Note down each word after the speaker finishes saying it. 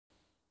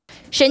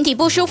身体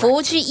不舒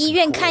服去医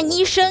院看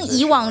医生，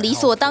以往理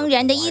所当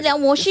然的医疗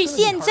模式，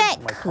现在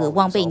渴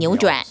望被扭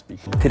转。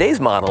Today's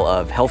model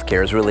of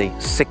healthcare is really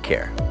sick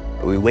care.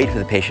 We wait for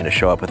the patient to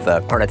show up with a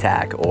heart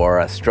attack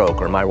or a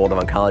stroke, or in my world of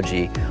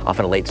oncology,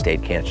 often a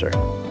late-stage cancer.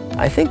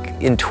 I think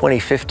in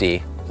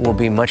 2050, we'll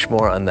be much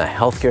more on the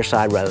healthcare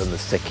side rather than the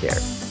sick care.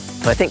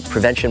 I think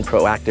prevention,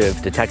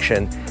 proactive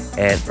detection,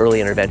 and early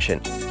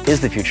intervention is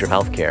the future of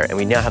healthcare, and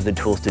we now have the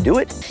tools to do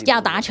it. 要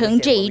达成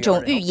这一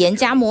种预言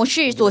家模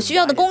式，所需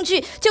要的工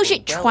具就是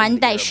穿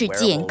戴式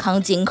健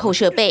康监控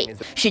设备。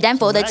史丹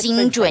佛的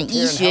精准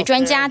医学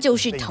专家就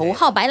是头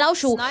号白老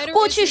鼠。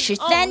过去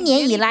13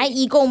年以来，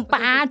一共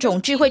8种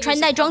智慧穿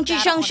戴装置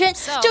上身，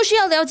就是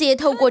要了解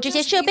透过这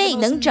些设备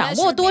能掌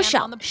握多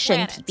少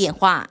身体变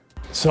化。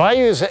So I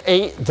use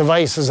 8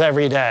 devices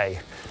every day,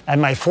 and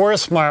my 4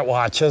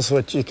 smartwatches,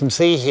 which you can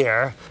see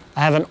here.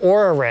 I have an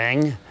Oura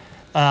ring.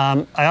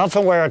 I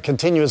often wear a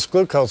continuous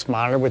glucose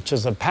monitor, which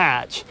is a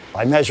patch.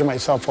 I measure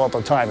myself all the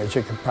time, as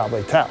you can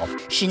probably tell.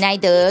 史奈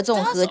德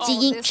综合基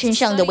因、身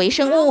上的微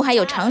生物，还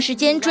有长时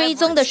间追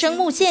踪的生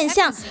物现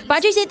象，把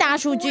这些大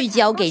数据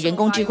交给人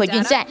工智慧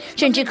运算，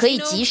甚至可以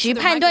及时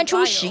判断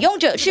出使用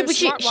者是不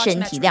是身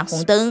体亮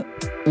红灯。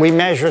We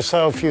measure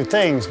so few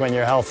things when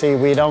you're healthy,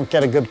 we don't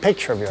get a good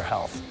picture of your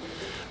health.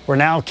 We're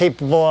now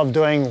capable of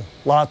doing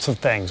lots of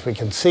things. We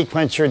can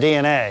sequence your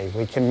DNA.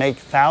 We can make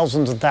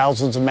thousands and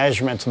thousands of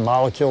measurements of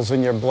molecules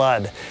in your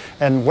blood.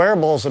 And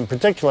wearables in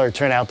particular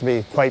turn out to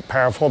be quite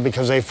powerful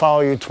because they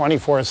follow you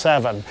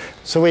 24/7.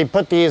 So we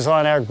put these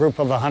on our group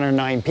of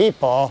 109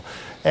 people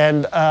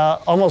and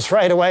almost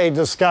right away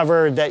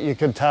discovered that you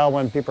could tell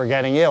when people are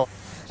getting ill.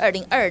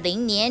 2020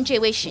年，这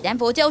位史丹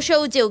佛教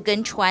授就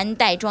跟穿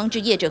戴装置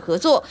业者合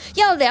作，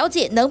要了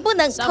解能不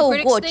能透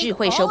过智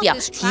慧手表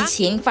提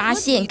前发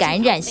现感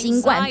染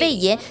新冠肺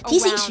炎，提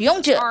醒使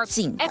用者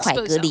尽快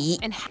隔离。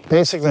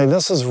Basically,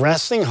 this is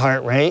resting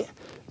heart rate.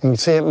 You can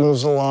see it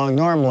moves along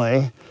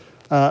normally.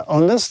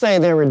 On this day,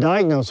 they were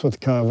diagnosed with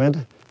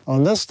COVID.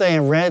 On this day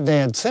in red,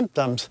 they had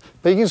symptoms,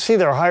 but you can see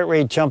their heart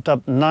rate jumped up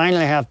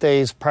 9.5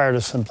 days prior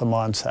to symptom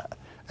onset.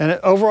 And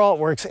overall, it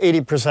works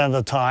 80% of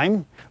the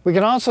time. We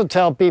can also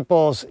tell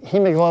people's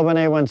hemoglobin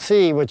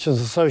A1C, which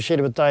is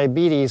associated with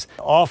diabetes,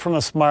 all from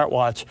a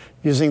smartwatch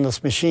using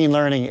this machine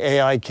learning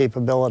AI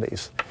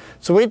capabilities.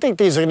 So we think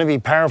these are going to be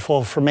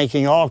powerful for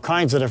making all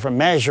kinds of different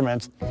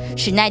measurements.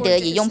 史奈德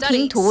也用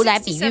拼图来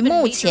比喻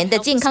目前的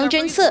健康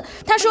侦测。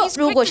他说，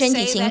如果身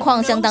体情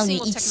况相当于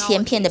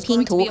1000片的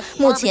拼图，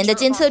目前的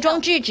监测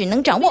装置只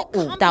能掌握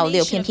5到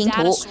6片拼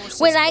图。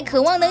未来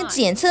渴望能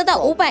检测到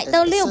500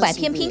到600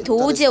片拼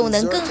图，就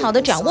能更好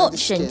的掌握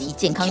身体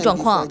健康状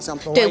况。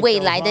对未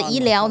来的医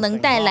疗能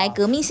带来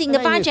革命性的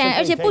发展，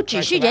而且不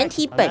只是人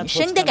体本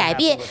身的改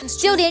变，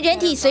就连人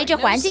体随着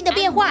环境的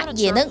变化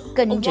也能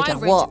跟着掌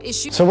握。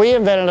So we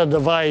invented a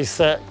device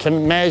that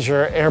can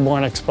measure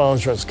airborne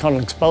exposure. It's called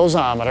an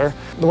exposometer.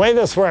 The way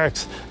this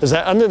works is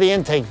that under the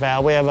intake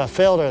valve, we have a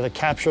filter that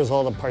captures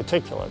all the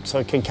particulates. So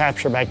it can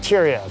capture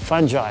bacteria,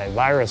 fungi,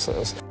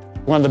 viruses.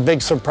 One of the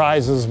big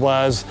surprises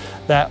was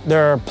that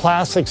there are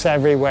plastics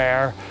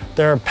everywhere.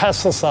 There are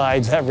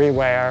pesticides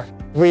everywhere.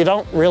 We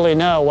don't really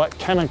know what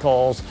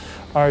chemicals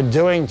are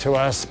doing to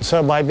us.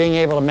 So by being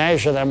able to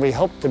measure them, we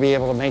hope to be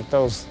able to make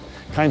those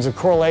kinds of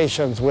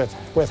correlations with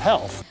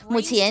health. 目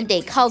前得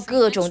靠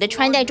各种的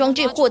穿戴装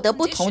置获得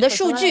不同的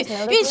数据，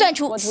运算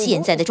出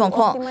现在的状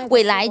况。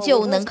未来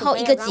就能靠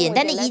一个简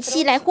单的仪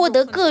器来获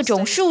得各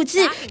种数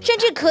字，甚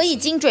至可以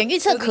精准预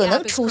测可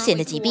能出现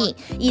的疾病。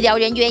医疗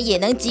人员也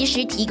能及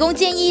时提供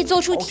建议，做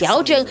出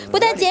调整，不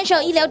但减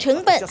少医疗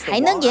成本，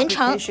还能延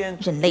长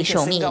人类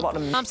寿命。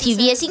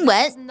TVBS 新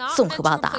闻综合报道。